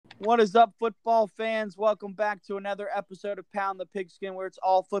What is up, football fans? Welcome back to another episode of Pound the Pigskin, where it's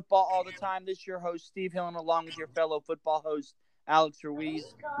all football all the time. This is your host, Steve Hillen, along with your fellow football host, Alex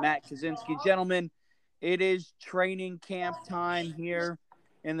Ruiz, Matt Kaczynski. Gentlemen, it is training camp time here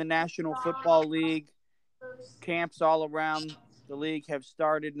in the National Football League. Camps all around the league have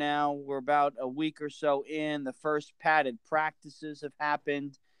started now. We're about a week or so in. The first padded practices have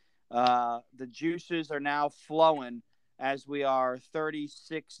happened. The juices are now flowing as we are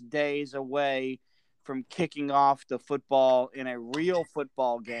 36 days away from kicking off the football in a real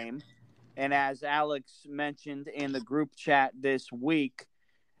football game. And as Alex mentioned in the group chat this week,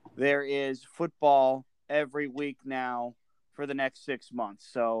 there is football every week now for the next 6 months.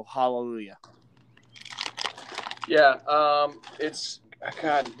 So, hallelujah. Yeah,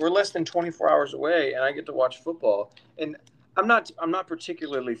 we're less than 24 hours away, and I get to watch football. And I'm not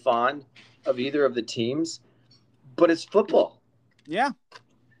particularly fond of either of the teams, but it's football. Yeah,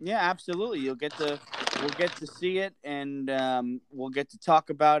 absolutely. We'll get to see it, and we'll get to talk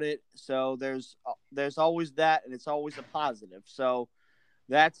about it. So there's always that, and it's always a positive. So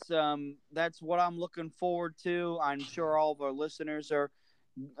that's what I'm looking forward to. I'm sure all of our listeners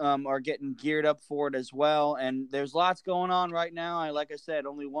are getting geared up for it as well. And there's lots going on right now. Like I said,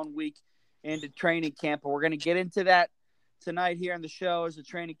 only 1 week into training camp, but we're going to get into that tonight here on the show as a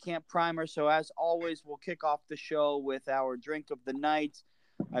training camp primer. So as always, we'll kick off the show with our drink of the night.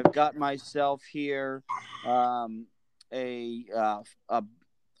 I've got myself here a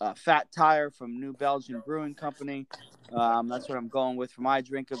Fat Tire from New Belgian Brewing Company. That's what I'm going with for my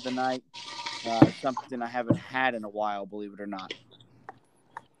drink of the night. Something I haven't had in a while, believe it or not.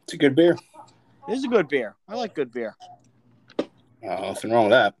 It's a good beer. It is a good beer. I like good beer. Nothing wrong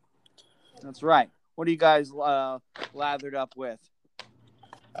with that. That's right. What are you guys lathered up with?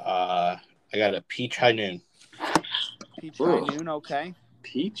 I got a peach high noon. Peach high noon, okay.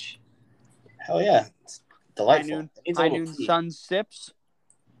 Peach? Hell yeah. It's delightful. High noon sun sips.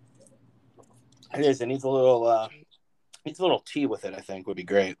 It is. It needs a little tea with it, I think, would be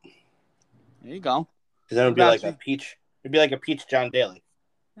great. There you go. Because then it would be like a peach. It'd be like a peach John Daly.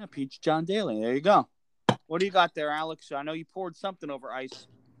 Yeah, peach John Daly. There you go. What do you got there, Alex? I know you poured something over ice.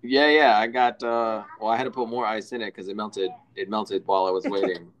 Yeah. I got. I had to put more ice in it because it melted. It melted while I was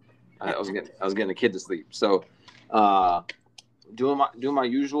waiting. I was getting a kid to sleep. So, doing my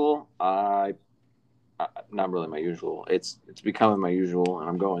usual. Not really my usual. It's becoming my usual, and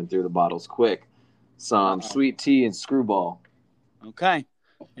I'm going through the bottles quick. Some sweet tea and Screwball. Okay,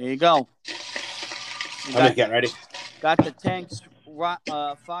 there you go. I'm getting ready. Got the tanks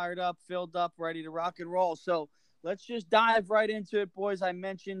fired up, filled up, ready to rock and roll. So let's just dive right into it, boys. I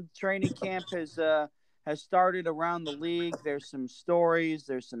mentioned training camp has started around the league. There's some stories.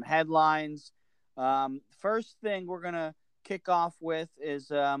 There's some headlines. First thing we're going to kick off with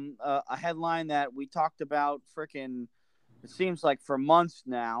is a headline that we talked about it seems like for months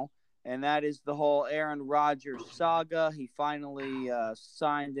now, and that is the whole Aaron Rodgers saga. He finally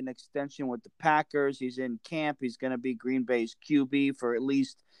signed an extension with the Packers. He's in camp. He's going to be Green Bay's QB for at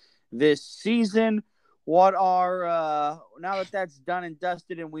least this season. What are now that that's done and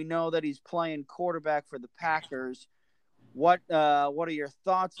dusted, and we know that he's playing quarterback for the Packers? What are your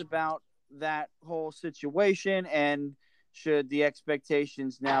thoughts about that whole situation? And should the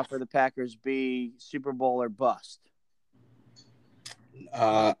expectations now for the Packers be Super Bowl or bust?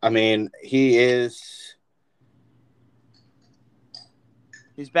 I mean, he's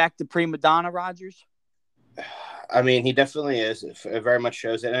back to prima donna Rodgers. I mean, he definitely is. It very much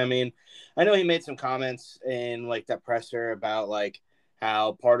shows it. I mean, I know he made some comments in like that presser about like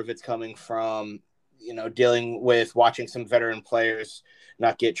how part of it's coming from, dealing with watching some veteran players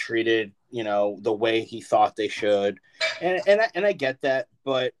not get treated, the way he thought they should. And I get that,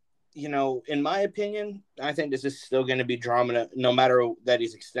 but in my opinion, I think this is still going to be drama, no matter that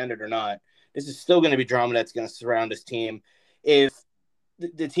he's extended or not. This is still going to be drama that's going to surround his team. If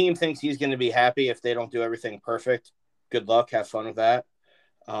the team thinks he's going to be happy if they don't do everything perfect, good luck. Have fun with that.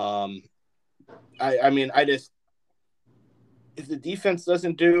 If the defense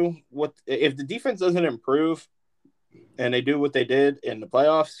doesn't improve and they do what they did in the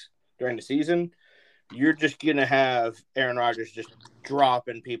playoffs during the season, you're just going to have Aaron Rodgers just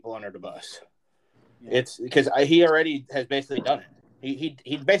dropping people under the bus. Yeah. It's because he already has basically done it.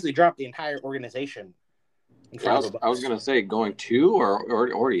 He basically dropped the entire organization. I was going to say going to or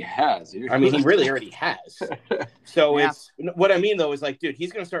already has. I mean, he really already has. So It's what I mean, though, is like, dude,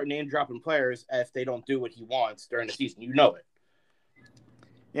 he's going to start name dropping players if they don't do what he wants during the season. You know it.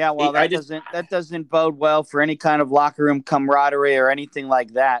 Yeah, well, that doesn't bode well for any kind of locker room camaraderie or anything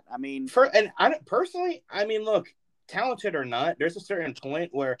like that. I mean, personally, I mean, look, talented or not, there's a certain point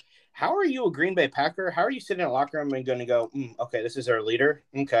where how are you a Green Bay Packer? How are you sitting in a locker room and going to go, okay, this is our leader?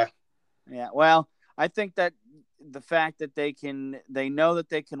 Okay. Yeah, well, I think that the fact that they know that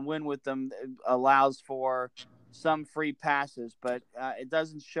they can win with them allows for some free passes, but it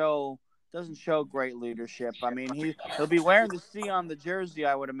doesn't show great leadership. I mean, he'll be wearing the C on the jersey,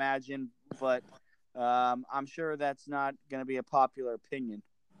 I would imagine, but I'm sure that's not going to be a popular opinion.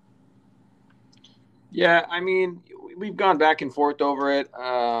 Yeah, I mean, we've gone back and forth over it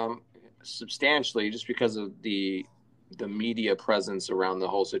substantially just because of the media presence around the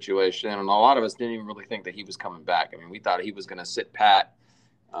whole situation. And a lot of us didn't even really think that he was coming back. I mean, we thought he was going to sit pat.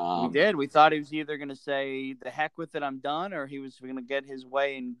 We did. We thought he was either going to say, the heck with it, I'm done, or he was going to get his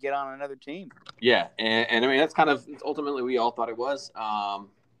way and get on another team. Yeah, and I mean, that's kind of ultimately we all thought it was.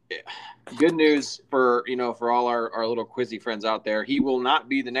 Good news for all our little quizzy friends out there. He will not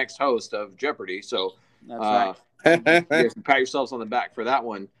be the next host of Jeopardy. So that's right. You guys can pat yourselves on the back for that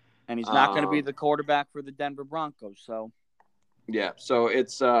one. And he's not going to be the quarterback for the Denver Broncos. So yeah, so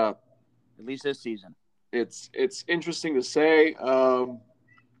it's at least this season. It's interesting to say.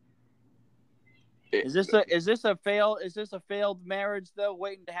 Is this a failed marriage though,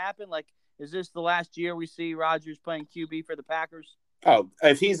 waiting to happen? Like, is this the last year we see Rodgers playing QB for the Packers? Oh,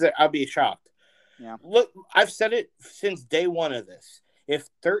 if he's there, I'll be shocked. Yeah. Look, I've said it since day one of this. If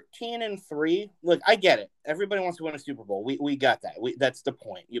 13-3, look, I get it. Everybody wants to win a Super Bowl. We got that. That's the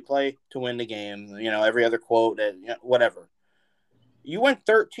point. You play to win the game. Every other quote and whatever. You went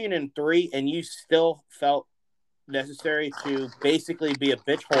 13-3, and you still felt necessary to basically be a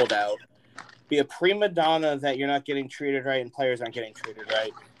bitch holdout, be a prima donna that you're not getting treated right and players aren't getting treated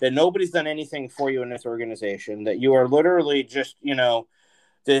right, that nobody's done anything for you in this organization, that you are literally just,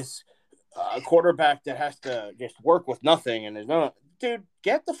 this quarterback that has to just work with nothing and is not. Dude,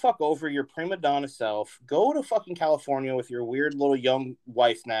 get the fuck over your prima donna self. Go to fucking California with your weird little young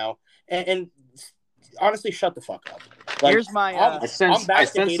wife now, and honestly, shut the fuck up. Like, here's my. I sense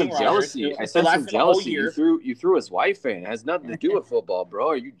some jealousy. I sense some jealousy. You threw his wife in. It has nothing to do with football, bro.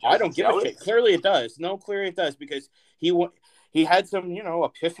 Are you? I don't give a shit. Clearly, it does. No, clearly it does because he had some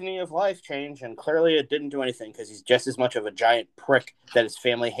epiphany of life change, and clearly it didn't do anything because he's just as much of a giant prick that his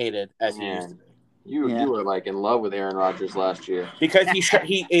family hated as he used to be. You were like in love with Aaron Rodgers last year because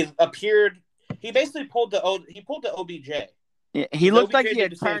he appeared. He basically pulled the OBJ. Yeah, he looked like he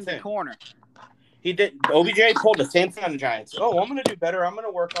had turned the corner. He did. OBJ pulled the same thing on the Giants. Oh, I'm going to do better. I'm going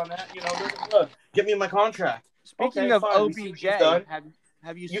to work on that. Get me my contract. Speaking of OBJ,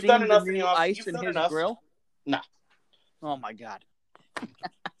 have you seen the new ice in his grill? No. Oh my God.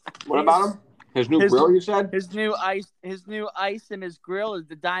 What about him? His new grill, you said? His new ice in his grill is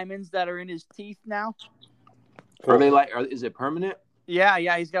the diamonds that are in his teeth now. Are they is it permanent?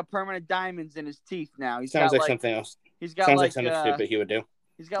 Yeah, he's got permanent diamonds in his teeth now. Sounds like something else. Sounds like something stupid he would do.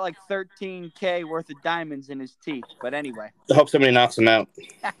 He's got like $13K worth of diamonds in his teeth. But anyway. I hope somebody knocks him out.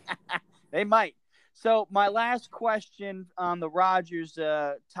 They might. So my last question on the Rodgers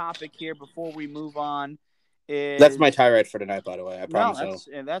topic here before we move on is... That's my tirade for tonight, by the way. I promise.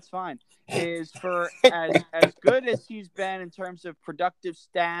 No, that's fine. Is for as good as he's been in terms of productive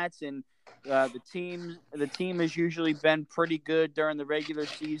stats, and the team has usually been pretty good during the regular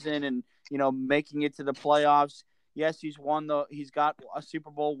season and making it to the playoffs. Yes, he's got a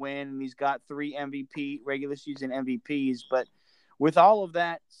Super Bowl win and he's got 3 regular season MVPs, but with all of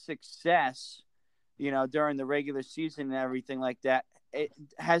that success, during the regular season and everything like that,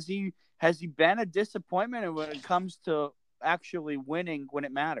 has he been a disappointment when it comes to actually winning when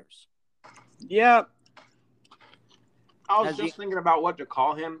it matters? Yeah. I was thinking about what to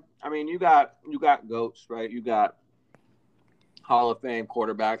call him. I mean, you got GOATs, right? You got Hall of Fame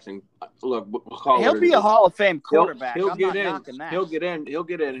quarterbacks, and look, he'll be a Hall of Fame quarterback. He'll get in.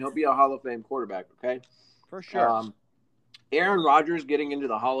 He'll be a Hall of Fame quarterback. Okay, for sure. Aaron Rodgers getting into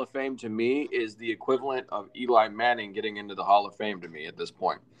the Hall of Fame to me is the equivalent of Eli Manning getting into the Hall of Fame to me at this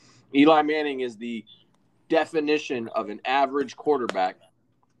point. Eli Manning is the definition of an average quarterback.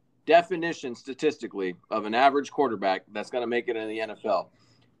 Definition statistically of an average quarterback that's going to make it in the NFL.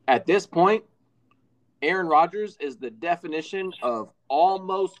 At this point, Aaron Rodgers is the definition of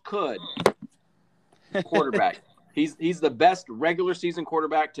almost could quarterback. He's the best regular season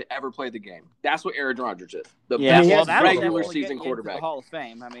quarterback to ever play the game. That's what Aaron Rodgers is. The best regular season quarterback. Hall of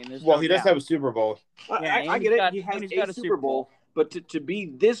Fame. I mean, he does have a Super Bowl. I get it. He has a Super Bowl, but to be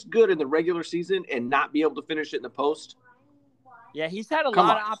this good in the regular season and not be able to finish it in the post. Yeah, he's had a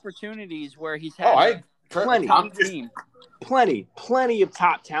lot of opportunities where he's had plenty top team. Plenty of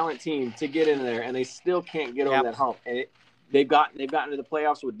top talent team to get in there, and they still can't get over that hump. And they've gotten to the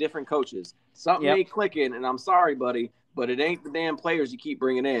playoffs with different coaches. Something ain't clicking, and I'm sorry, buddy, but it ain't the damn players you keep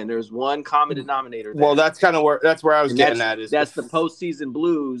bringing in. There's one common denominator there. Well, that's where I was getting at. That's the postseason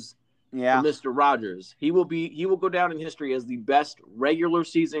blues. Yeah, for Mr. Rodgers. He will go down in history as the best regular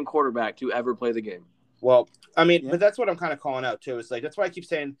season quarterback to ever play the game. Well, I mean, but that's what I'm kind of calling out too. It's like that's why I keep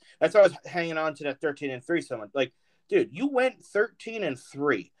saying that's why I was hanging on to that 13-3 so much. Like, dude, you went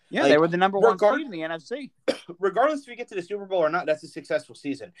 13-3. Yeah, like, they were the number one seed in the NFC. Regardless if you get to the Super Bowl or not, that's a successful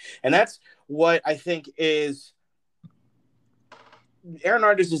season, and that's what I think is. Aaron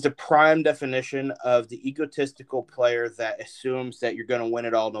Rodgers is the prime definition of the egotistical player that assumes that you're going to win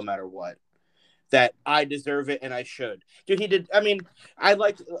it all no matter what. That I deserve it and I should. Dude, he did. I mean,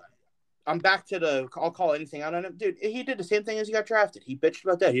 I'm back to I'll call anything out on him. Dude, he did the same thing as he got drafted. He bitched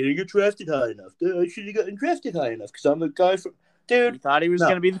about that. He didn't get drafted high enough. Dude, I should have gotten drafted high enough because I'm a guy from. Dude. He thought he was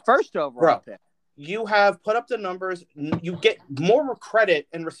going to be the first overall pick. You have put up the numbers. You get more credit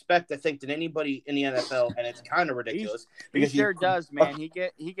and respect, I think, than anybody in the NFL, and it's kind of ridiculous. He sure does, man.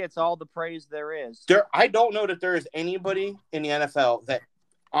 He gets all the praise there is. I don't know that there is anybody in the NFL that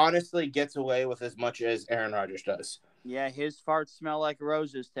honestly gets away with as much as Aaron Rodgers does. Yeah, his farts smell like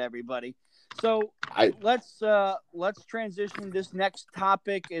roses to everybody. So let's transition. This next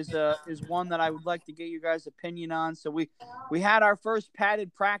topic is one that I would like to get you guys' opinion on. So we had our first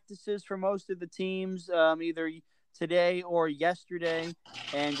padded practices for most of the teams, either today or yesterday,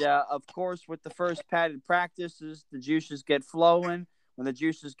 and of course with the first padded practices, the juices get flowing. When the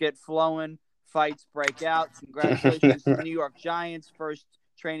juices get flowing, fights break out. Congratulations to the New York Giants' first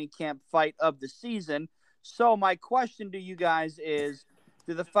training camp fight of the season. So my question to you guys is,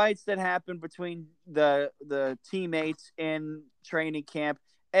 do the fights that happen between the teammates in training camp,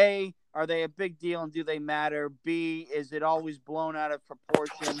 A, are they a big deal and do they matter? B, is it always blown out of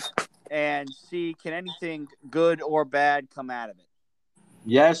proportion? And C, can anything good or bad come out of it?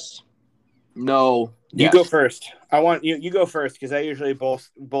 Yes. No. You go first. I want you go first because I usually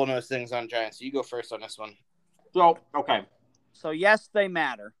bullnose things on Giants. So you go first on this one. So, okay. So, yes, they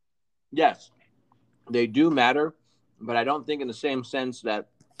matter. Yes, they do matter. But I don't think in the same sense that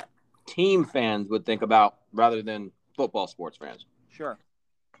team fans would think about rather than football sports fans. Sure.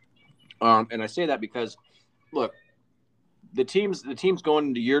 And I say that because, look, the team's going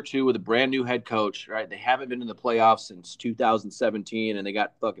into year 2 with a brand new head coach, right? They haven't been in the playoffs since 2017, and they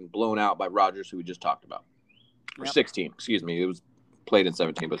got fucking blown out by Rodgers, who we just talked about. Or 16, excuse me. It was played in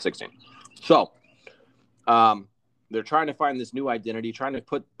 17, but 16. So, they're trying to find this new identity, trying to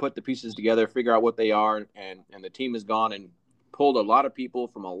put the pieces together, figure out what they are, and the team has gone and pulled a lot of people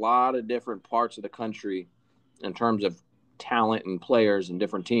from a lot of different parts of the country in terms of talent and players and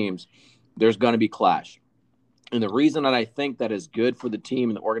different teams. There's going to be clash. And the reason that I think that is good for the team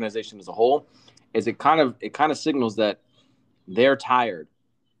and the organization as a whole is it kind of signals that they're tired.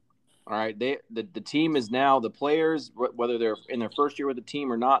 All right, the team is now, the players, whether they're in their first year with the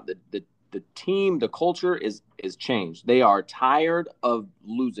team or not, the team, the culture is changed. They are tired of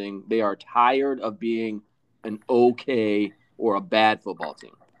losing. They are tired of being an okay or a bad football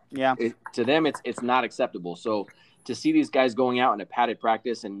team. Yeah. To them, it's not acceptable. So to see these guys going out in a padded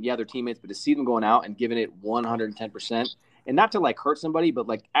practice and, yeah, they're teammates, but to see them going out and giving it 110%, and not to, like, hurt somebody, but,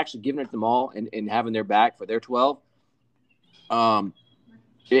 like, actually giving it to them all and having their back for their 12,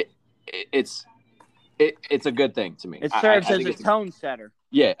 it's a good thing to me. It serves as a tone setter.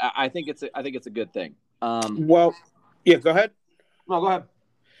 Yeah, I think it's a good thing. Well, yeah, go ahead. No, go ahead.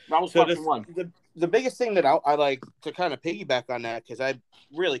 That was question one. The biggest thing that I like to kind of piggyback on that, because I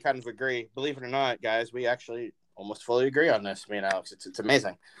really kind of agree. Believe it or not, guys, we actually almost fully agree on this. Me and Alex, it's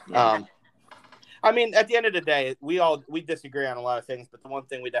amazing. Yeah. I mean, at the end of the day, we disagree on a lot of things, but the one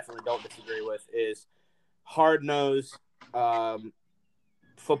thing we definitely don't disagree with is hard-nosed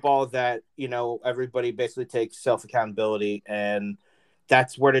football that, you know, everybody basically takes self-accountability, and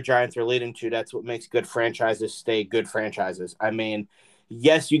that's where the Giants are leading to. That's what makes good franchises stay good franchises. I mean,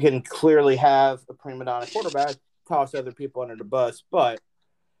 yes, you can clearly have a prima donna quarterback toss other people under the bus, but,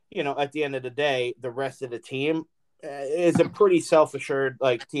 you know, at the end of the day, the rest of the team is a pretty self-assured,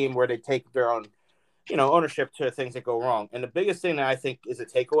 like, team where they take their own, you know, ownership to things that go wrong. And the biggest thing that I think is a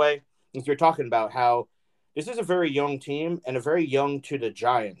takeaway is you're talking about how this is a very young team and a very young to the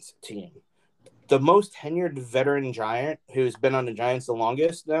Giants team. The most tenured veteran Giant who's been on the Giants the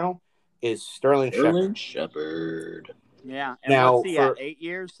longest now is Sterling Shepard. Yeah. And now, what's he at? 8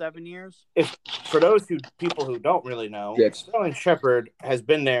 years, 7 years? For those people who don't really know, Sterling Shepard has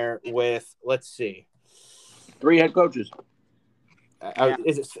been there with, let's see, 3 head coaches.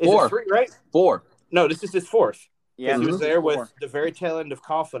 Is it 4? 3, right? 4. No, this is his 4th. Yeah, he was there with the very tail end of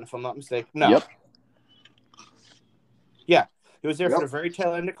Coughlin, if I'm not mistaken. No. Yep. Yeah, he was there for the very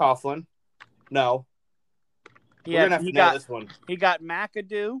tail end of Coughlin. No. He We're had, gonna have he to nail got this one. he got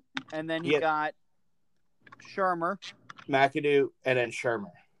McAdoo, and then he Yeah. got Shermer. McAdoo and then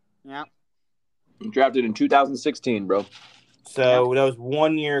Shermer. Yeah. Drafted in 2016, bro. So that was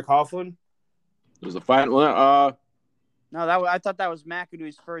 1 year Coughlin. It was a fine. Well, No, I thought that was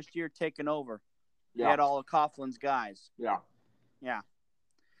McAdoo's first year taking over. yeah, He had all of Coughlin's guys. yeah. Yeah.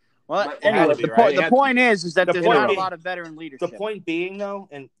 Well, But- anyway, had to be, right? the point is that The there's point not a being- lot of veteran The leadership. point being, though,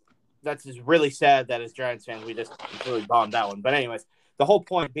 and that's just really sad that as Giants fans we just completely bombed that one. But anyways, the whole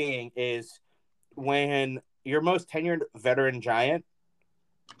point being is when your most tenured veteran Giant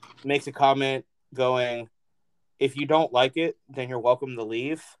makes a comment going, if you don't like it, then you're welcome to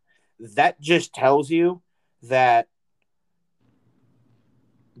leave. That just tells you that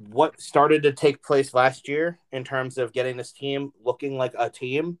what started to take place last year in terms of getting this team looking like a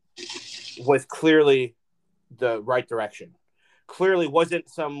team was clearly the right direction. Clearly wasn't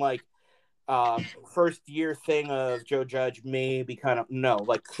some like first year thing of Joe Judge maybe kind of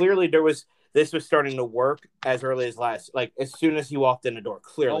like clearly this was starting to work as early as as soon as he walked in the door.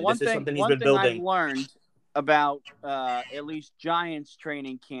 Clearly, Well, this is something he's one been thing building. I've learned about at least Giants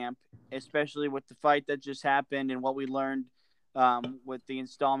training camp, especially with the fight that just happened and what we learned with the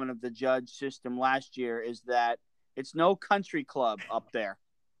installment of the Judge system last year, is that it's no country club up there.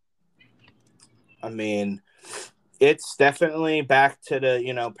 I mean, it's definitely back to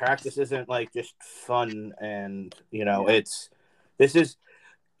the, practice isn't like just fun and, this is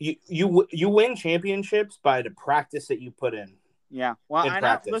you win championships by the practice that you put in. Yeah. Well, in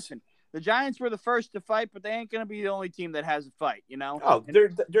practice. Listen, the Giants were the first to fight, but they ain't going to be the only team that has a fight, Oh,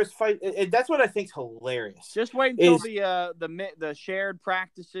 there's fight. That's what I think's hilarious. Just wait until the shared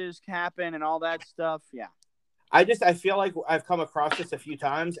practices happen and all that stuff. Yeah. I feel like I've come across this a few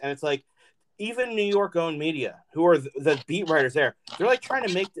times, and it's like even New York owned media, who are the beat writers there, they're like trying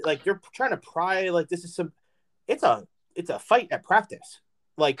to they're trying to pry like this is it's a fight at practice.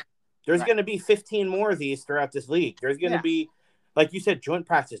 Like there's going to be 15 more of these throughout this league. There's going to be, like you said, joint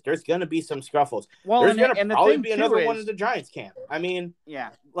practice. There's going to be some scuffles. Well, there's going to probably be another one in the Giants camp. I mean, yeah.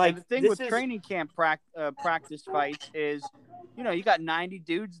 Like and the thing with training camp practice fights is, you got 90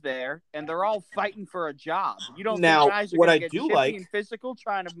 dudes there, and they're all fighting for a job. You don't think guys are going to get chippy and physical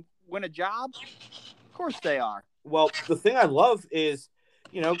trying to win a job? Of course they are. Well, the thing I love is,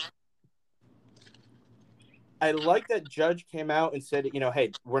 I like that Judge came out and said,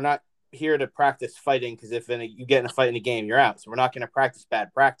 hey, we're not here to practice fighting because if you get in a fight in a game, you're out. So we're not going to practice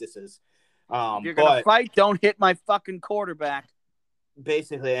bad practices. If you're going to fight, don't hit my fucking quarterback.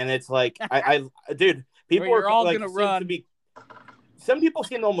 Basically, and it's like, dude, people are all going to run. Some people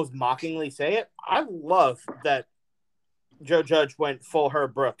seem to almost mockingly say it. I love that Joe Judge went full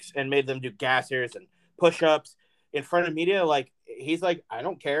Herb Brooks and made them do gassers and push-ups in front of media. Like, he's like, I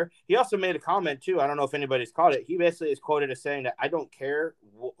don't care. He also made a comment, too. I don't know if anybody's caught it. He basically is quoted as saying that I don't care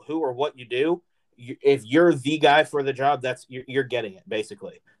who or what you do. If you're the guy for the job, you're getting it,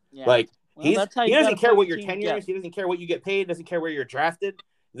 basically. Yeah. Like, he doesn't care what your tenure is. He doesn't care what you get paid. Doesn't care where you're drafted.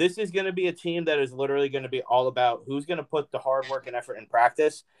 This is going to be a team that is literally going to be all about who's going to put the hard work and effort in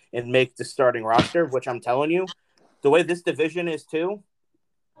practice and make the starting roster, which I'm telling you, the way this division is too,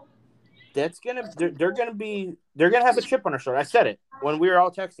 they're going to have a chip on their shoulder. I said it when we were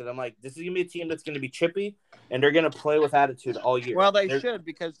all texted. I'm like, this is going to be a team that's going to be chippy and they're going to play with attitude all year. Well, they should,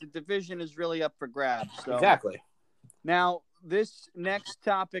 because the division is really up for grabs. So. Exactly. Now, this next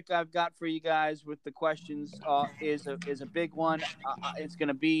topic I've got for you guys with the questions is a big one. It's going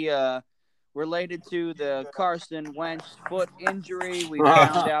to be related to the Carson Wentz foot injury. We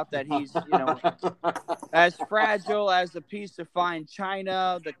found out that he's, as fragile as a piece of fine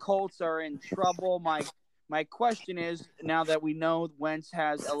china. The Colts are in trouble. My question is, now that we know Wentz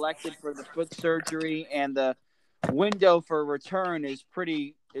has elected for the foot surgery and the window for return is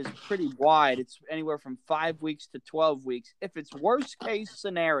pretty wide. It's anywhere from 5 weeks to 12 weeks. If it's worst case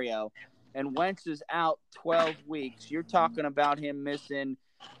scenario and Wentz is out 12 weeks, you're talking about him missing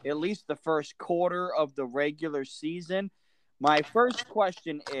at least the first quarter of the regular season. My first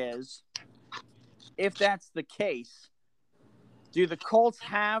question is, if that's the case, do the Colts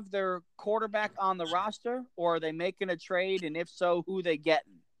have their quarterback on the roster, or are they making a trade? And if so, who they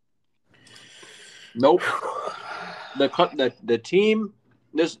getting? Nope. The team.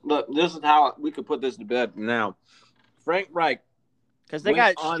 This is how we could put this to bed now. Frank Reich, because they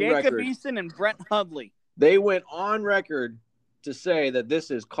got Jacob Eason and Brett Hundley. They went on record to say that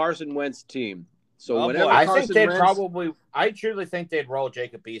this is Carson Wentz's team. So I truly think they'd roll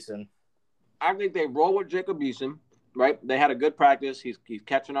Jacob Eason. I think they roll with Jacob Eason. Right? They had a good practice. He's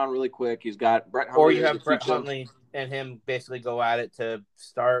catching on really quick. He's got Brett Hundley. Or you have Brett Hundley and him basically go at it to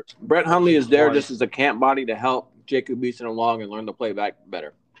start. Brett Hundley is there just as a camp body to help Jacob Eason along and learn to play back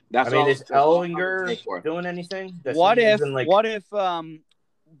better. Is Ellinger doing anything? What if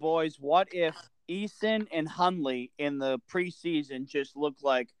Eason and Hundley in the preseason just look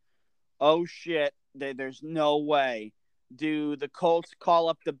like, oh shit, there's no way. Do the Colts call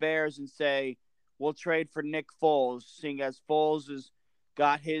up the Bears and say, we'll trade for Nick Foles, seeing as Foles has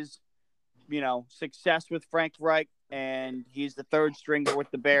got his, success with Frank Reich, and he's the third stringer with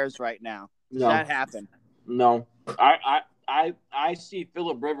the Bears right now? Does that happen? No. I see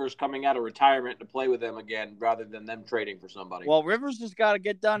Phillip Rivers coming out of retirement to play with them again rather than them trading for somebody. Well, Rivers has got to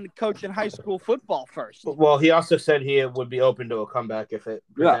get done coaching high school football first. Well, he also said he would be open to a comeback if it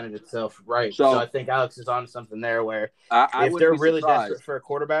presented itself right. So I think Alex is on something there where if they're really desperate for a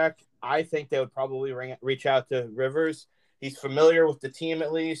quarterback, I think they would probably reach out to Rivers. He's familiar with the team,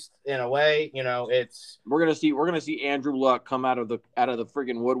 at least in a way. We're gonna see Andrew Luck come out of the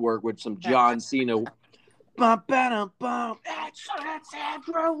friggin' woodwork with some John Cena. It's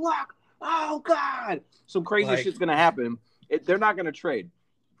Andrew Luck. Oh God! Some crazy shit's gonna happen. They're not gonna trade.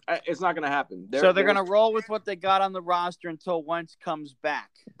 It's not gonna happen. They're gonna roll with what they got on the roster until Wentz comes back.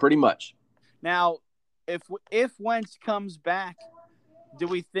 Pretty much. Now, if Wentz comes back, do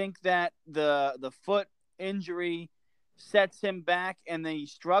we think that the foot injury sets him back and then he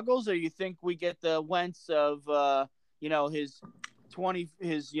struggles, or you think we get the Wentz of his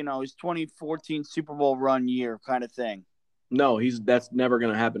 2014 Super Bowl run year kind of thing? No, that's never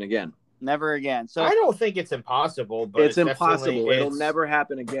going to happen again. Never again. So I don't think it's impossible, but it's impossible. It'll never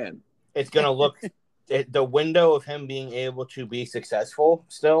happen again. It's going to look the window of him being able to be successful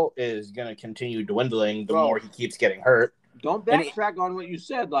still is going to continue dwindling the more he keeps getting hurt. Don't backtrack on what you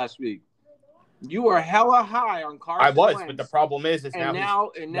said last week. You were hella high on Carson Wentz, but the problem is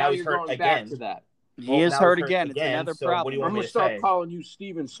now you're hurt going again. back to that. He is hurt again. It's another problem. I'm going to start calling you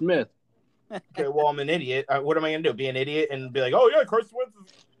Steven Smith. Okay, well, I'm an idiot. What am I going to do? Be an idiot and be like, oh, yeah, Carson Wentz is...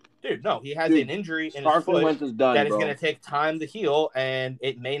 Dude, no, he has an injury in his foot Wentz is done, that is going to take time to heal, and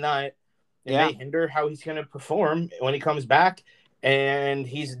it may not... It may hinder how he's going to perform when he comes back, and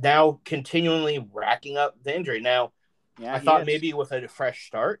he's now continually racking up the injury. Now, I thought maybe with a fresh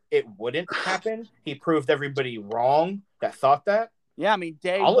start, it wouldn't happen. He proved everybody wrong that thought that. Yeah, I mean,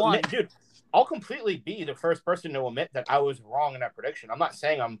 I'll completely be the first person to admit that I was wrong in that prediction. I'm not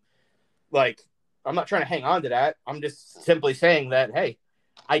saying I'm not trying to hang on to that. I'm just simply saying that, hey,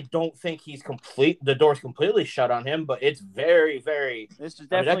 I don't think he's complete. The door's completely shut on him, but it's very, very. This is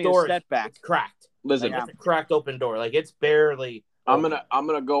definitely a setback. It's cracked. Listen, it's a cracked open door. It's barely. I'm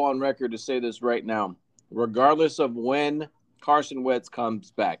gonna go on record to say this right now. Regardless of when Carson Wentz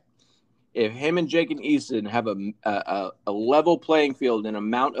comes back, if him and Jacob Eason have a level playing field and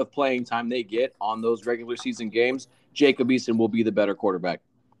amount of playing time they get on those regular season games, Jacob Eason will be the better quarterback.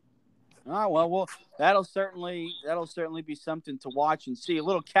 Oh, well, that'll certainly be something to watch and see. A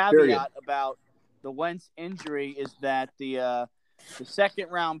little caveat about the Wentz injury is that the second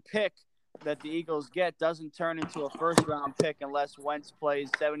round pick that the Eagles get doesn't turn into a first round pick unless Wentz plays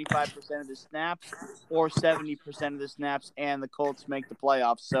 75% of the snaps or 70% of the snaps and the Colts make the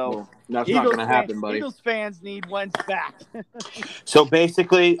playoffs. So that's not going to happen, buddy. Eagles fans need Wentz back. So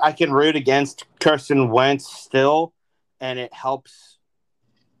basically, I can root against Carson Wentz still, and it helps.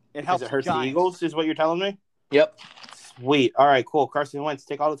 It hurts the Eagles, is what you're telling me? Yep. Sweet. All right, cool. Carson Wentz,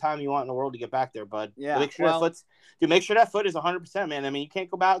 take all the time you want in the world to get back there, bud. Yeah. Make sure that foot is 100%, man. I mean, you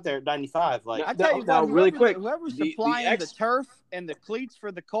can't go out there at 95. I tell you what, really quick, whoever's supplying the turf and the cleats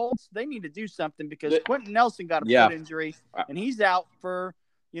for the Colts, they need to do something because Quentin Nelson got a foot injury, and he's out for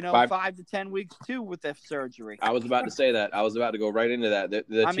 5 to 10 weeks too with that surgery. I was about to say that. I was about to go right into that.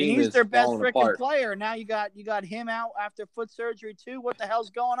 The team he's is their best freaking apart. player. Now you got him out after foot surgery too. What the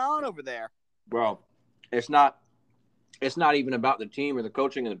hell's going on over there? Bro, it's not even about the team or the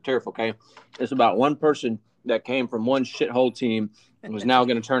coaching and the turf, okay? It's about one person that came from one shithole team and was now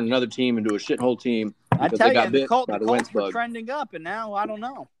going to turn another team into a shithole team. I tell you, the Colts were trending up, and now I don't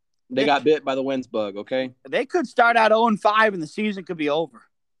know. They got bit by the Wentz bug, okay? They could start out 0-5 and the season could be over.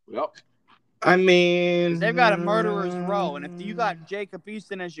 Yep. I mean, they've got a murderer's row, and if you got Jacob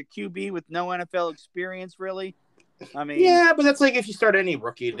Eason as your QB with no NFL experience, really, I mean, yeah, but that's like if you start any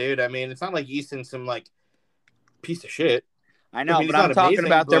rookie, dude. I mean, it's not like Eason's some piece of shit. I know, but I'm talking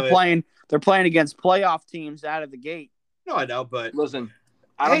about they're playing against playoff teams out of the gate. No, I know, but listen,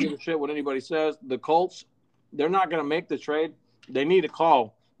 I don't give a shit what anybody says. The Colts, they're not going to make the trade. They need to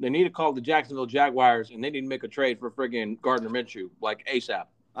call. They need to call the Jacksonville Jaguars, and they need to make a trade for friggin' Gardner Minshew, ASAP.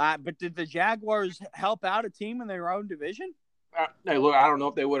 But did the Jaguars help out a team in their own division? Hey, look, I don't know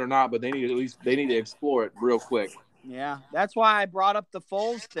if they would or not, but they need to explore it real quick. Yeah, that's why I brought up the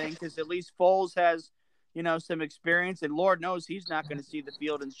Foles thing, because at least Foles has, some experience, and Lord knows he's not going to see the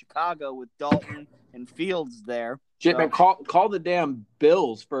field in Chicago with Dalton and Fields there. Shit, man, call the damn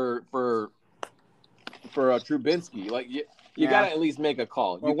Bills for Trubinsky. Like you got to at least make a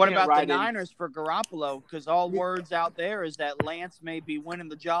call. Or what about the Niners for Garoppolo? Because all words out there is that Lance may be winning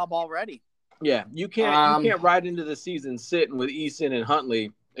the job already. Yeah, you can't ride into the season sitting with Eason and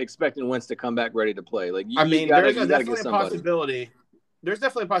Huntley expecting Wentz to come back ready to play. Like, there's definitely a possibility. There's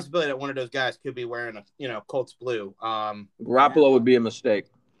definitely a possibility that one of those guys could be wearing a Colts blue. Garoppolo would be a mistake.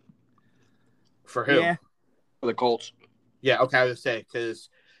 For who? Yeah. For the Colts. Yeah, okay, I would say, because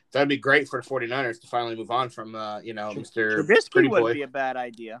that'd be great for the 49ers to finally move on from Mr. Trubisky Pretty wouldn't Boy. be a bad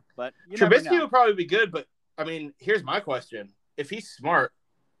idea, but Trubisky would probably be good. But I mean, here's my question: if he's smart,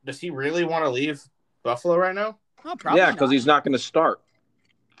 does he really want to leave Buffalo right now? Oh, probably. Yeah, because he's not going to start.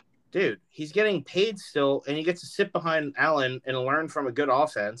 Dude, he's getting paid still, and he gets to sit behind Allen and learn from a good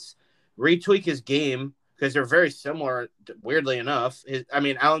offense, retweak his game, because they're very similar, weirdly enough.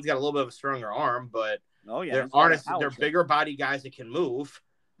 Allen's got a little bit of a stronger arm, but they're bigger body guys that can move.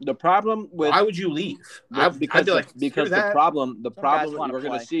 The problem with why would you leave? Because the problem we're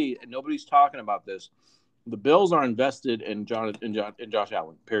going to see, and nobody's talking about this. The Bills are invested in Josh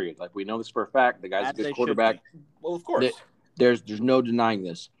Allen. Period. Like, we know this for a fact. The guy's a good quarterback. Well, of course, there's no denying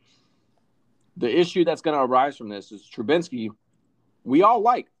this. The issue that's going to arise from this is Trubinsky. We all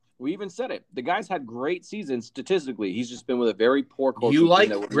like. We even said it. The guy's had great seasons statistically. He's just been with a very poor coach. You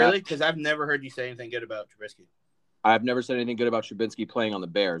like really? Because I've never heard you say anything good about Trubisky. I've never said anything good about Trubinsky playing on the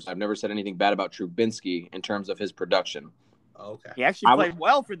Bears. I've never said anything bad about Trubinsky in terms of his production. Okay. He actually played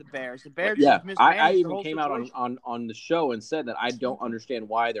well for the Bears. The Bears I even came out on the show and said that I don't understand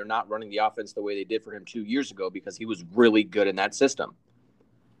why they're not running the offense the way they did for him 2 years ago, because he was really good in that system.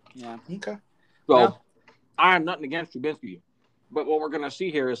 Yeah. Okay. So I have nothing against Trubinsky, but what we're going to see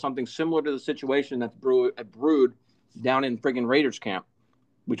here is something similar to the situation that's brewed down in friggin' Raiders camp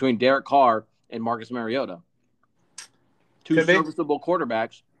between Derek Carr and Marcus Mariota. Two serviceable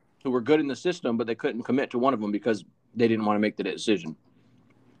quarterbacks who were good in the system, but they couldn't commit to one of them because they didn't want to make the decision.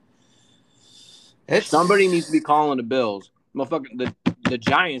 Somebody needs to be calling the Bills. Motherfucker, the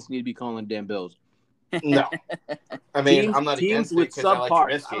Giants need to be calling the damn Bills. No. I'm not against it because I like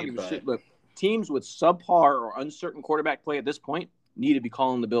Trubisky, but teams with subpar or uncertain quarterback play at this point need to be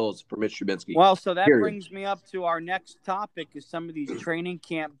calling the Bills for Mitch Trubisky. Well, so that brings me up to our next topic, is some of these training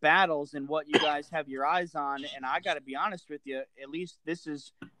camp battles and what you guys have your eyes on. And I got to be honest with you, at least this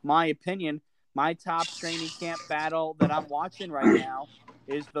is my opinion. My top training camp battle that I'm watching right now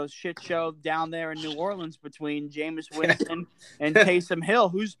is the shit show down there in New Orleans between Jameis Winston and Taysom Hill.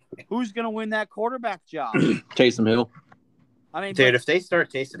 Who's going to win that quarterback job? Taysom Hill. Dude, if they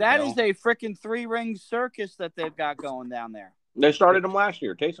start Taysom Hill, is a freaking 3-ring circus that they've got going down there. They started him last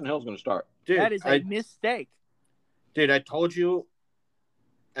year. Taysom Hill's going to start. Dude, that is a mistake. Dude, I told you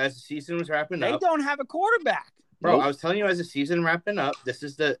as the season was wrapping up. They don't have a quarterback. Bro, I was telling you as the season wrapping up, this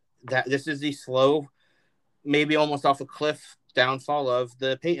is the slow, maybe almost off a cliff downfall of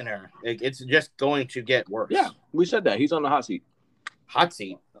the Peyton era. It's just going to get worse. Yeah, we said that. He's on the hot seat. Hot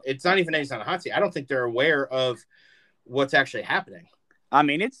seat? It's not even that he's on the hot seat. I don't think they're aware of what's actually happening.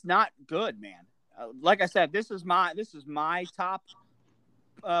 It's not good, man. Like I said, this is my top,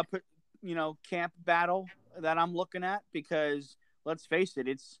 camp battle that I'm looking at, because let's face it,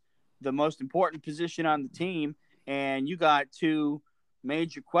 it's the most important position on the team, and you got two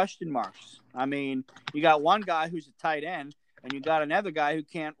major question marks. You got one guy who's a tight end, and you got another guy who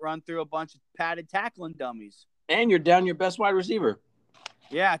can't run through a bunch of padded tackling dummies. And you're down your best wide receiver.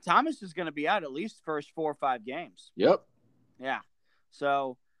 Yeah, Thomas is going to be out at least the first 4 or 5 games. Yep. Yeah.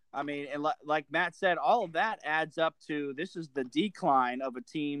 So, and like Matt said, all of that adds up to this is the decline of a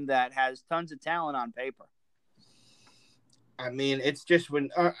team that has tons of talent on paper. It's just when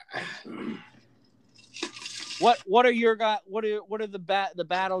what are your guys? What are the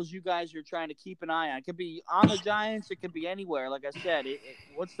battles you guys are trying to keep an eye on? It could be on the Giants. It could be anywhere. Like I said,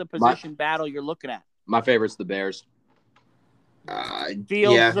 what's the position battle you're looking at? My favorite's the Bears.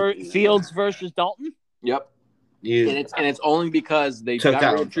 Fields versus Dalton. Yep. And it's only because they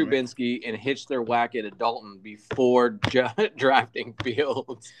got rid of Trubinsky and hitched their whack at Dalton before drafting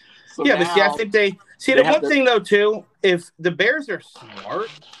Fields. So yeah, but see, I think the one thing though too, if the Bears are smart,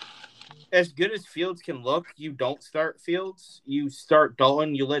 as good as Fields can look, you don't start Fields. You start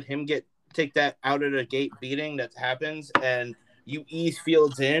Dalton. You let him take that out of the gate beating that happens, and you ease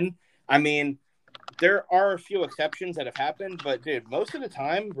Fields in. There are a few exceptions that have happened, but dude, most of the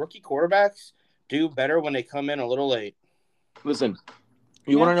time, rookie quarterbacks do better when they come in a little late. Listen,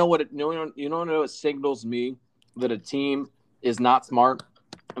 you want to know what what signals me that a team is not smart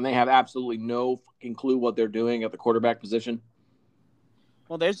and they have absolutely no fucking clue what they're doing at the quarterback position?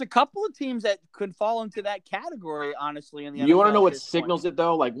 Well, there's a couple of teams that could fall into that category, honestly, in the NFL. You want to know what at this signals point. it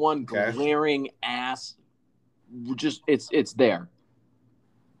though? Like one Okay. glaring ass, just it's there.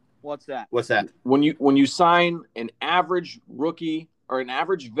 What's that? What's that? When you sign an average rookie or an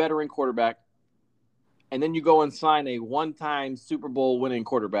average veteran quarterback, and then you go and sign a one-time Super Bowl winning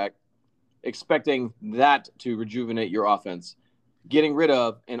quarterback, expecting that to rejuvenate your offense, getting rid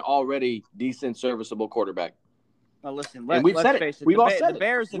of an already decent, serviceable quarterback. Well, listen, And we've let's said it. face it. We've all said the it.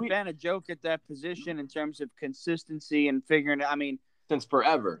 Bears have been a joke at that position in terms of consistency and figuring it. I mean, Since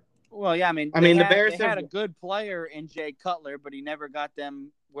forever. well, yeah, I mean, the Bears they had have- a good player in Jay Cutler, but he never got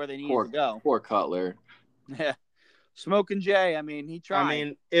them where they needed to go. Poor Cutler. Yeah, Smoking Jay. I mean, he tried. I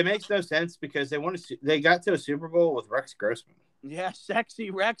mean, it makes no sense because they got to a Super Bowl with Rex Grossman. yeah, sexy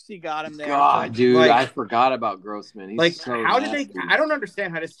Rexy got him there. God, dude, Like- I forgot about Grossman. He's Like, so how nasty. did they? I don't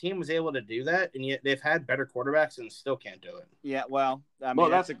understand how this team was able to do that, and yet they've had better quarterbacks and still can't do it. Yeah, well, I mean, Well,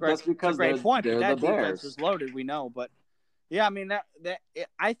 that's that's because a great they're- point. they're That the defense Bears. is loaded, we know. But yeah, I mean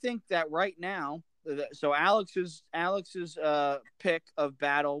I think that right now, so Alex's pick of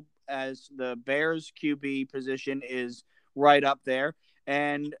battle as the Bears QB position is right up there,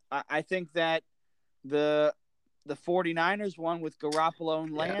 and I think that the 49ers one with Garoppolo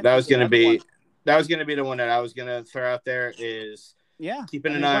and Lance. that was is going to another be one. the one that I was going to throw out there. Is Yeah,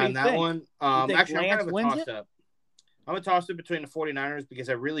 keeping I an mean, what eye do on you that think? one. think Actually, I'm kind Lance of a wins toss it? up. I'm a toss up between the 49ers because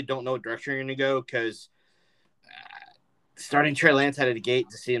I really don't know what direction you're going to go because starting Trey Lance out of the gate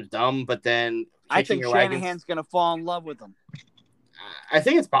just seems dumb, but then I kicking think your wagons- Shanahan's going to fall in love with him. I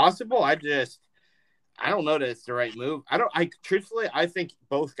think it's possible. I don't know that it's the right move. Truthfully, I think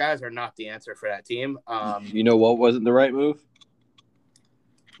both guys are not the answer for that team. You know what wasn't the right move?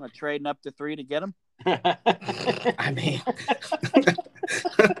 Trading up to 3 to get him. I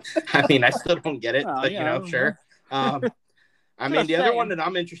mean, I still don't get it, Well, but yeah, sure. I mean, Just the other saying. one that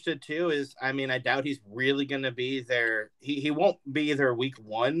I'm interested too is, I mean, I doubt he's really going to be there. He won't be there week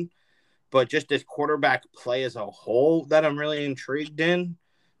 1, but just this quarterback play as a whole that I'm really intrigued in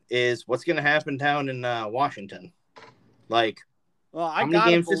is what's going to happen down in Washington. Like, Well, I how many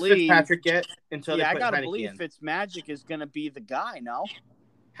gotta games does believe. Fitzpatrick get until Yeah, they I put gotta Heineke believe in? Fitzmagic is gonna be the guy. No,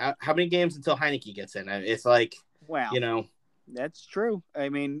 How many games until Heineke gets in? It's like, wow, you know, that's true. I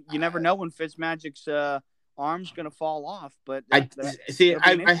mean, you never know when Fitzmagic's arm's gonna fall off. But I'm that'll be an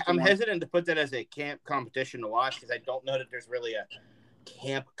interesting one. hesitant to put that as a camp competition to watch because I don't know that there's really a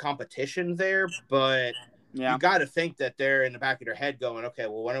camp competition there, but Yeah. you got to think that they're in the back of their head going, okay,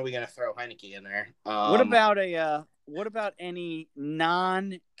 well, when are we going to throw Heineke in there? What about any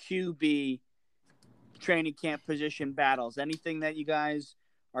non QB training camp position battles? Anything that you guys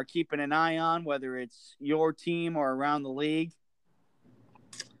are keeping an eye on, whether it's your team or around the league?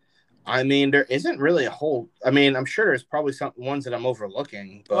 I mean, there isn't really a whole. I mean, I'm sure there's probably some ones that I'm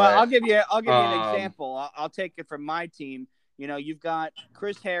overlooking. But Well, I'll give you an example. I'll take it from my team. You know, you've got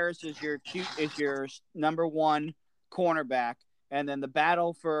Chris Harris is your number 1 cornerback, and then the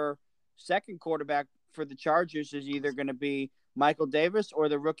battle for second quarterback for the Chargers is either going to be Michael Davis or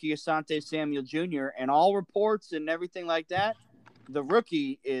the rookie Asante Samuel Jr. And all reports and everything like that, the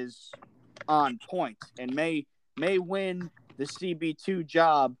rookie is on point and may win the CB2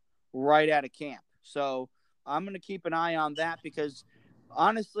 job right out of camp. So I'm going to keep an eye on that because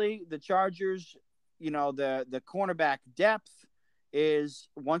honestly, the Chargers, you know, the cornerback depth is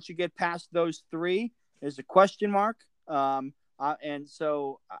once you get past those 3 is a question mark. And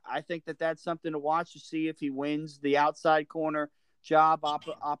so I think that that's something to watch to see if he wins the outside corner job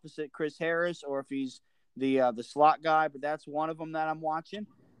opposite Chris Harris or if he's the slot guy. But that's one of them that I'm watching.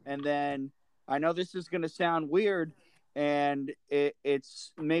 And then I know this is going to sound weird, and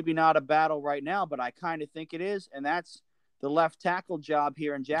it's maybe not a battle right now, but I kind of think it is. And that's the left tackle job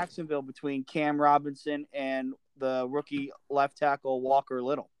here in Jacksonville between Cam Robinson and the rookie left tackle Walker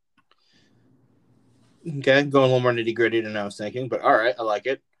Little. Okay, going a little more nitty gritty than I was thinking, but all right, I like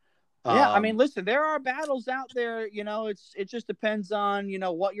it. Yeah, I mean, listen, there are battles out there. You know, it just depends on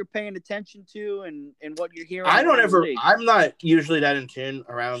what you're paying attention to and what you're hearing. I'm not usually that in tune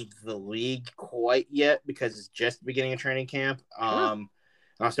around the league quite yet because it's just the beginning of training camp. And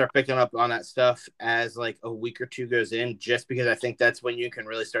I'll start picking up on that stuff as like a week or 2 goes in, just because I think that's when you can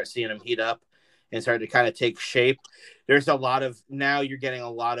really start seeing them heat up and start to kind of take shape. There's a lot of now you're getting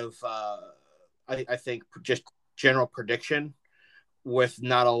a lot of I think just general prediction with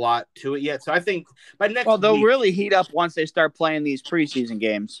not a lot to it yet. So I think by next Well, they'll week, really heat up once they start playing these preseason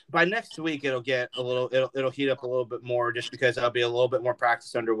games. by next week it'll get a little it'll heat up a little bit more just because there'll be a little bit more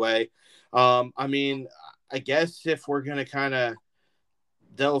practice underway. I mean, I guess if we're gonna kind of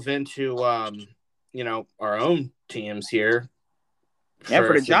delve into our own teams here. Yeah,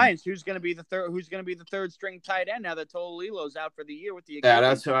 for the Giants, who's going to be the third string tight end now that Tolilo's out for the year with the Achilles? Yeah,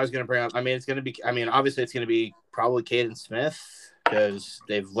 that's what I was going to bring up. I mean, obviously it's going to be probably Caden Smith because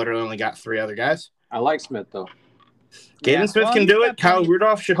they've literally only got 3 other guys. I like Smith though. Caden Smith can do it. Kyle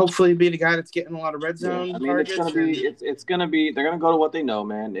Rudolph should hopefully be the guy that's getting a lot of red zone. Yeah, I mean, it's gonna be. They're gonna go to what they know,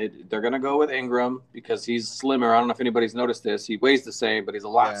 man. They're gonna go with Ingram because he's slimmer. I don't know if anybody's noticed this. He weighs the same, but he's a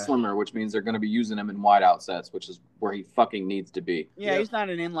lot slimmer, which means they're gonna be using him in wide out sets, which is where he fucking needs to be. Yeah, he's not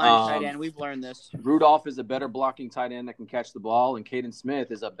an inline tight end. We've learned this. Rudolph is a better blocking tight end that can catch the ball, and Caden Smith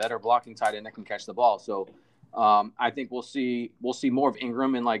is a better blocking tight end that can catch the ball. So. I think we'll see more of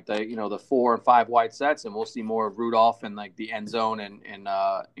Ingram in like the 4 and 5 wide sets, and we'll see more of Rudolph in like the end zone and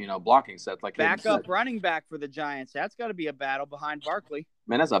blocking sets. Like backup running back for the Giants. That's got to be a battle behind Barkley.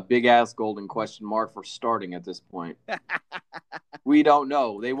 Man, that's a big ass golden question mark for starting at this point. We don't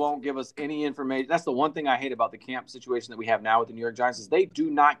know. They won't give us any information. That's the one thing I hate about the camp situation that we have now with the New York Giants is they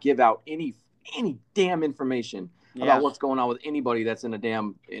do not give out any damn information about what's going on with anybody that's in a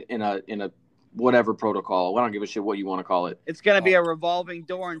damn in a whatever protocol. I don't give a shit what you want to call it. It's going to be a revolving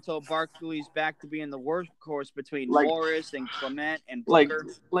door until Barkley's back to being the workhorse between Morris and Clement and Booker.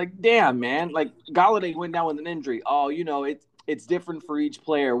 Like damn, man. Like Golladay went down with an injury. Oh, it's different for each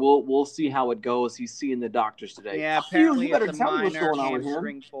player. We'll see how it goes. He's seeing the doctors today. Yeah, apparently it's a minor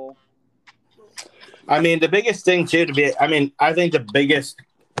hamstring pull. I mean, the biggest thing too I think the biggest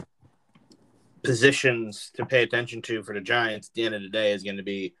positions to pay attention to for the Giants at the end of the day is going to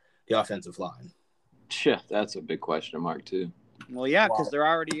be the offensive line. Yeah, that's a big question mark too. Well, yeah, because they're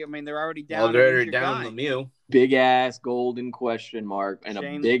already down. Well, they're already down Lemieux. Big ass golden question mark and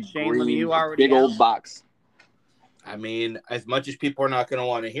a big green, big old box. I mean, as much as people are not going to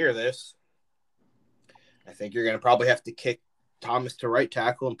want to hear this, I think you're going to probably have to kick Thomas to right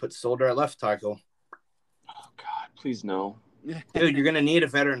tackle and put Solder at left tackle. Oh God, please no. Dude, you're gonna need a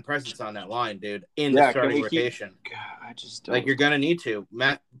veteran presence on that line, dude, in the starting rotation. God, I just don't. Like you're gonna need to.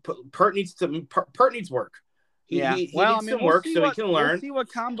 Pert needs work. He needs some work so he can learn. We'll see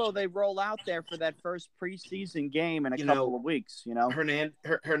what combo they roll out there for that first preseason game in a couple of weeks.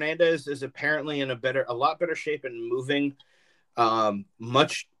 Hernandez is apparently in a lot better shape and moving,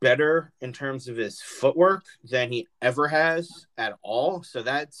 much better in terms of his footwork than he ever has at all. So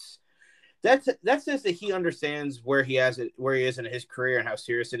that's just that he understands where he is in his career and how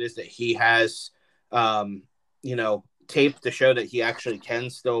serious it is that he has, tape to show that he actually can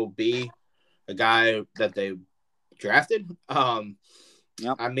still be a guy that they drafted.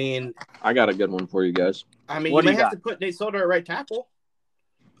 Yep. I mean, I got a good one for you guys. I mean, you may have to put Nate Solder at right tackle.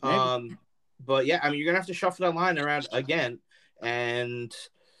 Maybe. But yeah, I mean, you're gonna have to shuffle that line around again, and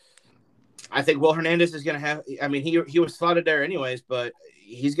I think Will Hernandez is gonna have. I mean, he was slotted there anyways, but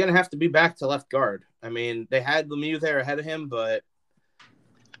he's going to have to be back to left guard. I mean, they had Lemieux there ahead of him, but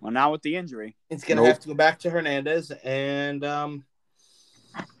now with the injury, it's going to have to go back to Hernandez, and you're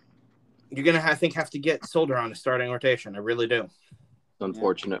going to, I think, have to get Solder on the starting rotation. I really do. It's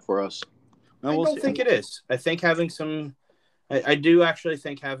unfortunate for us. I don't think it is. I think having some – I do actually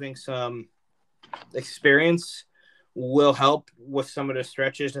think having some experience will help with some of the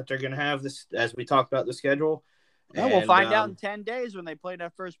stretches that they're going to have, this as we talked about the schedule. Yeah, we'll find out in 10 days when they play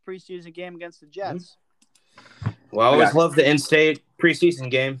that first preseason game against the Jets. Well, I always love the in-state preseason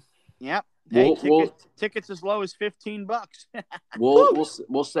game. Yep. Hey, tickets as low as $15. we'll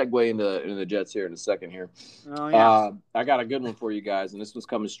segue into the Jets here in a second here. Oh yeah. I got a good one for you guys, and this one's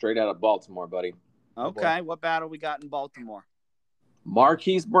coming straight out of Baltimore, buddy. Okay, what battle we got in Baltimore?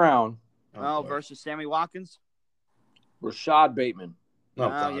 Marquise Brown. Versus Sammy Watkins. Rashad Bateman.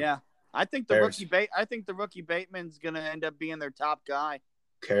 Oh yeah. I think the rookie Bateman's gonna end up being their top guy.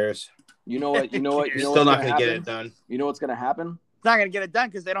 Who cares? You know what? You're still not gonna get it done. You know what's gonna happen? It's not gonna get it done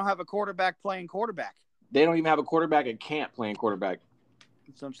because they don't have a quarterback playing quarterback. They don't even have a quarterback at camp playing quarterback.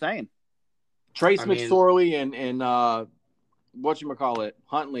 That's what I'm saying. Trace McSorley and whatchamacallit,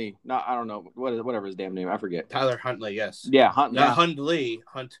 Huntley. No, I don't know. Whatever his damn name. I forget. Tyler Huntley, yes. Yeah, Huntley. Not Huntley.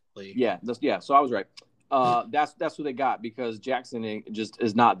 Huntley. Yeah, so I was right. That's who they got because Jackson just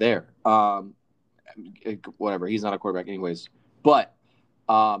is not there. Whatever, he's not a quarterback anyways. But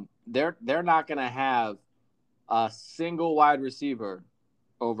they're not going to have a single wide receiver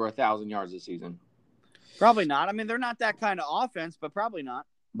over 1,000 yards this season. Probably not. I mean, they're not that kind of offense, but probably not.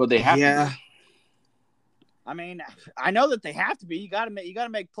 But they have. Yeah. I mean, I know that they have to be. You got to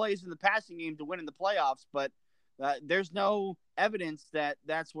make plays in the passing game to win in the playoffs, but there's no evidence that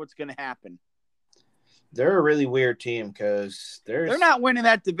that's what's going to happen. They're a really weird team because they're not winning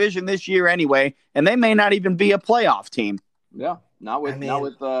that division this year anyway, and they may not even be a playoff team. Yeah, not with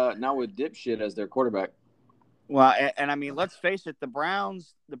dipshit as their quarterback. Well, and I mean, let's face it, the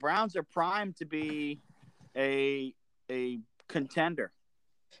Browns are primed to be a contender.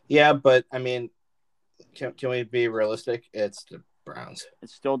 Yeah, but I mean, can we be realistic? It's the Browns.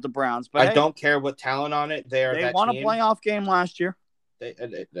 It's still the Browns, but I don't care what talent on it. They won a playoff game last year.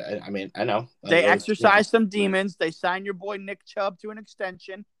 I mean, I know. They exercised some demons. They signed your boy Nick Chubb to an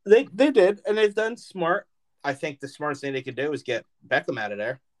extension. They did, and they've done smart. I think the smartest thing they could do is get Beckham out of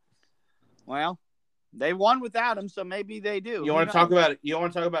there. Well, they won without him, so maybe they do. You want to talk about it? You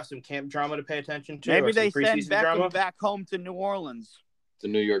want to talk about some camp drama to pay attention to? Maybe they send Beckham drama? back home to New Orleans. The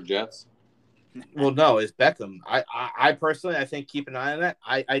New York Jets. Well, no, it's Beckham. I personally, I think keep an eye on that.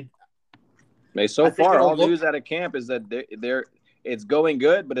 So far, all news out of camp is that they're it's going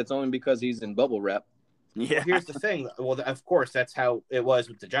good, but it's only because he's in bubble rep. Yeah. Well, here's the thing. Well, of course, that's how it was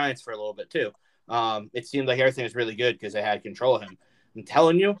with the Giants for a little bit too. It seemed like everything was really good because they had control of him. I'm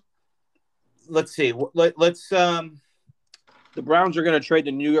telling you. Let's see. Let's. The Browns are going to trade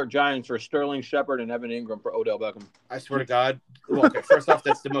the New York Giants for Sterling Shepard and Evan Ingram for Odell Beckham. I swear to God. Well, okay, first off,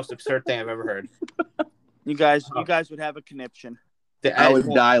 that's the most absurd thing I've ever heard. You guys would have a conniption. I would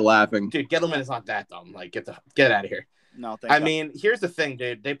die laughing. Dude, Gettleman is not that dumb. Like, get out of here. No, I mean, here's the thing,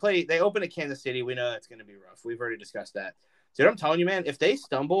 dude. They open at Kansas City. We know that's going to be rough. We've already discussed that. Dude, I'm telling you, man, if they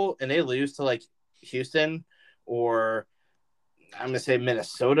stumble and they lose to like Houston or I'm going to say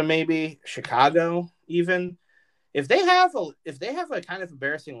Minnesota, maybe Chicago, even if they have a kind of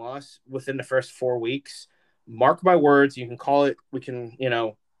embarrassing loss within the first 4 weeks, mark my words. You can call it. We can,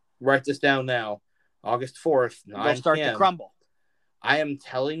 write this down now. August 4th, 9 they'll start to crumble. I am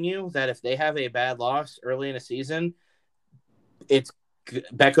telling you that if they have a bad loss early in a season,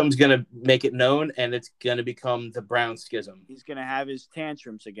 Beckham's going to make it known, and it's going to become the Browns schism. He's going to have his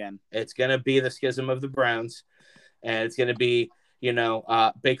tantrums again. It's going to be the schism of the Browns, and it's going to be,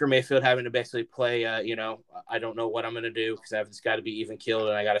 Baker Mayfield having to basically play, I don't know what I'm going to do because I've just got to be even keeled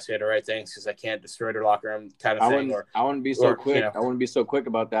and I got to say the right things because I can't destroy their locker room kind of thing. I wouldn't be so quick. I wouldn't be so quick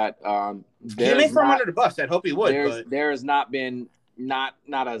about that. He may throw him under the bus. I'd hope he would. There has not been not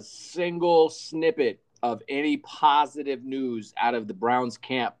a single snippet of any positive news out of the Browns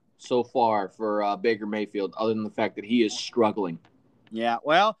camp so far for Baker Mayfield, other than the fact that he is struggling. Yeah,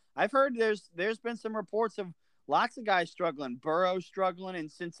 well, I've heard there's been some reports of lots of guys struggling. Burrow struggling in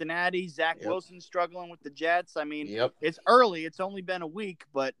Cincinnati. Zach Wilson struggling with the Jets. I mean, It's early. It's only been a week,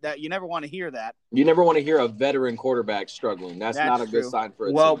 but that you never want to hear that. You never want to hear a veteran quarterback struggling. That's not a good sign for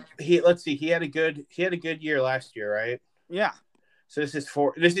a team. Let's see. He had a good year last year, right? Yeah. So this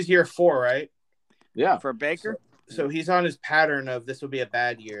is year 4, right? Yeah. For Baker. So he's on his pattern of this will be a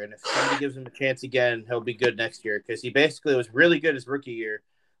bad year, and if somebody gives him a chance again, he'll be good next year because he basically was really good his rookie year,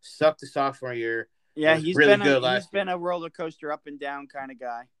 sucked the sophomore year. Yeah, he's been a roller coaster up and down kind of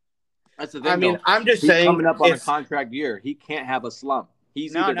guy. That's the thing. I mean, I'm just saying, coming up on a contract year, he can't have a slump.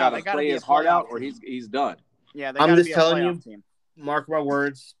 He's either got to play his heart out or he's done. Yeah, I'm just telling you, team. Mark my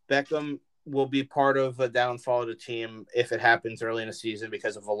words, Beckham will be part of a downfall of the team if it happens early in the season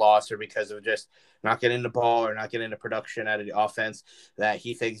because of a loss or because of just not getting the ball or not getting the production out of the offense that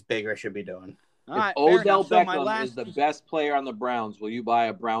he thinks Baker should be doing. If Odell Beckham is the best player on the Browns, will you buy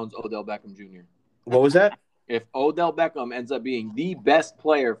a Browns Odell Beckham Jr.? What was that? If Odell Beckham ends up being the best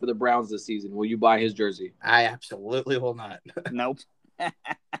player for the Browns this season, will you buy his jersey? I absolutely will not. Nope.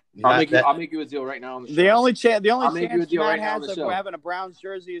 I'll make you a deal right now on the show. The only chance Matt has of having a Browns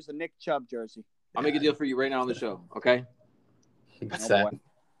jersey is a Nick Chubb jersey. I'll make a deal for you right now on the show. Okay. What's that?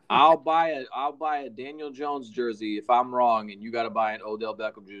 I'll buy a Daniel Jones jersey if I'm wrong, and you got to buy an Odell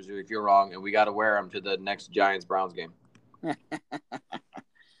Beckham jersey if you're wrong, and we got to wear them to the next Giants-Browns game.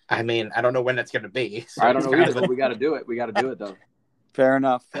 I mean, I don't know when that's going to be. So I don't know either, but we got to do it. We got to do it, though. Fair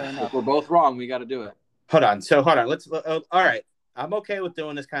enough. If we're both wrong, we got to do it. Hold on. Let's. All right. I'm okay with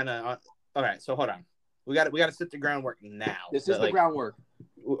doing this kind of. All right. So hold on. We got to set the groundwork now. This is the groundwork,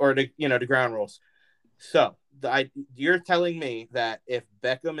 or the ground rules. So you're telling me that if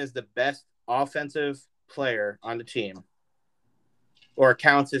Beckham is the best offensive player on the team, or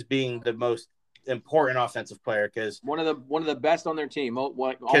counts as being the most important offensive player, because one of the best on their team,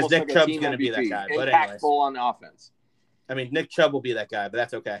 because Nick Chubb's going to be that guy, but impactful on offense. I mean, Nick Chubb will be that guy, but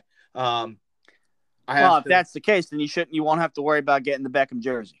that's okay. If that's the case, then you won't have to worry about getting the Beckham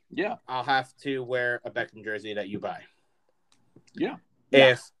jersey. Yeah, I'll have to wear a Beckham jersey that you buy. Yeah.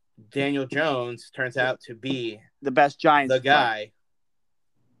 If Daniel Jones turns out to be the best Giants the player. guy.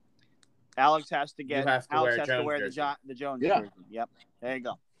 Alex has to get. have to Alex wear has Jones to wear jersey. the Jones Yeah. jersey. Yep. There you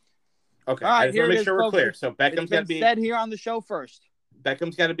go. Okay, All right, I just here want it to make is, sure we're folks. clear. So It's Beckham's got been to be said here on the show first.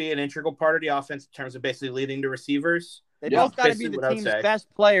 Beckham's got to be an integral part of the offense in terms of basically leading the receivers. They Yeah, both got to be basically the what I would team's say.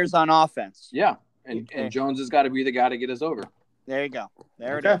 best players on offense. Yeah, and Jones has got to be the guy to get us over. There you go.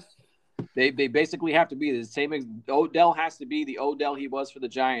 There Okay. it is. They basically have to be the same. Odell has to be the Odell he was for the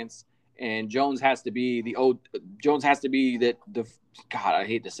Giants, and Jones has to be the God, I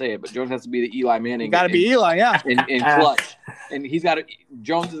hate to say it, but Jones has to be the Eli Manning. Got to be Eli, yeah. in clutch, and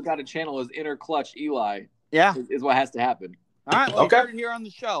Jones has got to channel his inner clutch Eli. Yeah. Is what has to happen. All right, well, Okay. you heard it here on the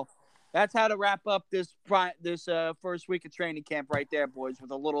show. That's how to wrap up this first week of training camp right there, boys,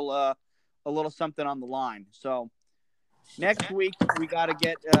 with a little something on the line. So next week we got to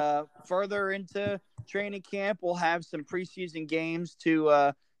get further into training camp. We'll have some preseason games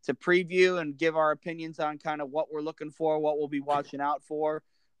to preview and give our opinions on kind of what we're looking for, what we'll be watching out for.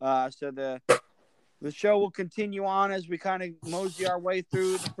 So the show will continue on as we kind of mosey our way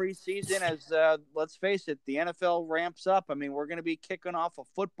through the preseason as, let's face it, the NFL ramps up. I mean, we're going to be kicking off a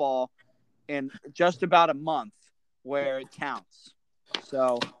football in just about a month where it counts.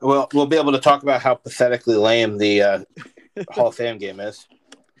 So We'll be able to talk about how pathetically lame the Hall of Fame game is.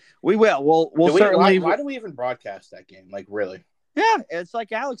 we will. We'll certainly. Why do we even broadcast that game? Like, really? Yeah, it's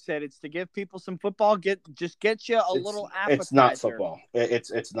like Alex said. It's to give people some football. Get you a little appetizer. It's not football.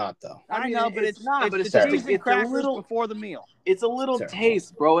 It's not though. I know, but it's not. It's But the it's just cheese and it's a crackers little. before the meal. It's a little Terrible.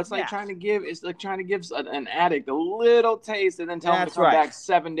 taste, bro. It's like Yeah. trying to give. It's like trying to give an addict a little taste, and then tell him to That's come right. back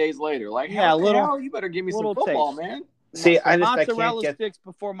 7 days later. Like, Yeah, hell, a little- hell, you better give me some little football, taste. man. See, I can't Mozzarella get. sticks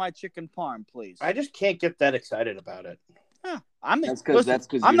before my chicken parm, please. I just can't get that excited about it. Yeah, That's 'cause I'm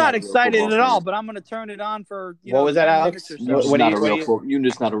you're not not a real excited football at all, fan. but I'm going to turn it on for What was that, 10 Alex? minutes or You're so. just What do not you- a what real. do you- You're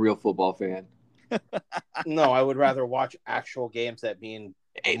just not a real football fan. No, I would rather watch actual games that mean.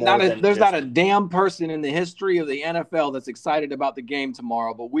 Ain't More not a, than there's just- not a damn person in the history of the NFL that's excited about the game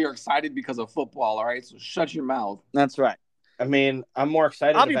tomorrow, but we are excited because of football. All right, so shut your mouth. That's right. I mean, I'm more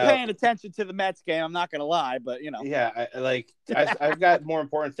excited. I'll be about, paying attention to the Mets game. I'm not going to lie, but Yeah, I've got more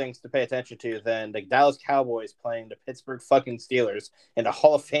important things to pay attention to than the Dallas Cowboys playing the Pittsburgh fucking Steelers in a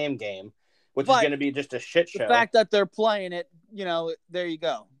Hall of Fame game, which is But going to be just a shit show. the fact that they're playing it, there you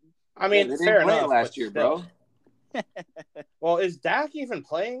go. I mean, They didn't fair play enough. last but year, still. bro. Well, is Dak even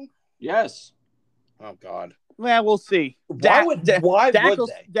playing? Yes. Oh God. Well, we'll see. Why would Dak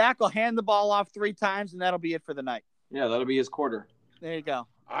they? will hand the ball off 3 times, and that'll be it for the night. Yeah, that'll be his quarter. There you go.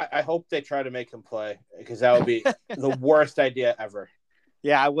 I hope they try to make him play because that would be the worst idea ever.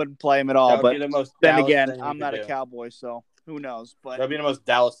 Yeah, I wouldn't play him at all, That would but be the most then Dallas again, thing you I'm could not do. a Cowboy, so who knows? But That'd be the most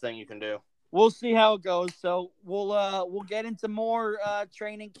Dallas thing you can do. we'll see how it goes. So we'll get into more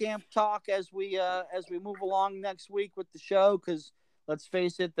training camp talk as we move along next week with the show. Because let's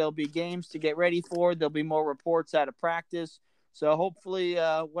face it, there'll be games to get ready for. There'll be more reports out of practice. So hopefully,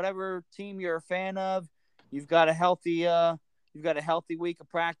 whatever team you're a fan of, you've got a healthy week of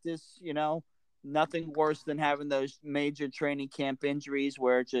practice. Nothing worse than having those major training camp injuries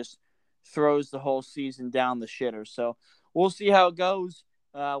where it just throws the whole season down the shitter. So we'll see how it goes.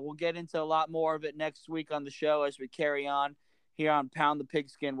 We'll get into a lot more of it next week on the show as we carry on here on Pound the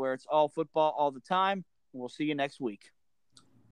Pigskin, where it's all football all the time. We'll see you next week.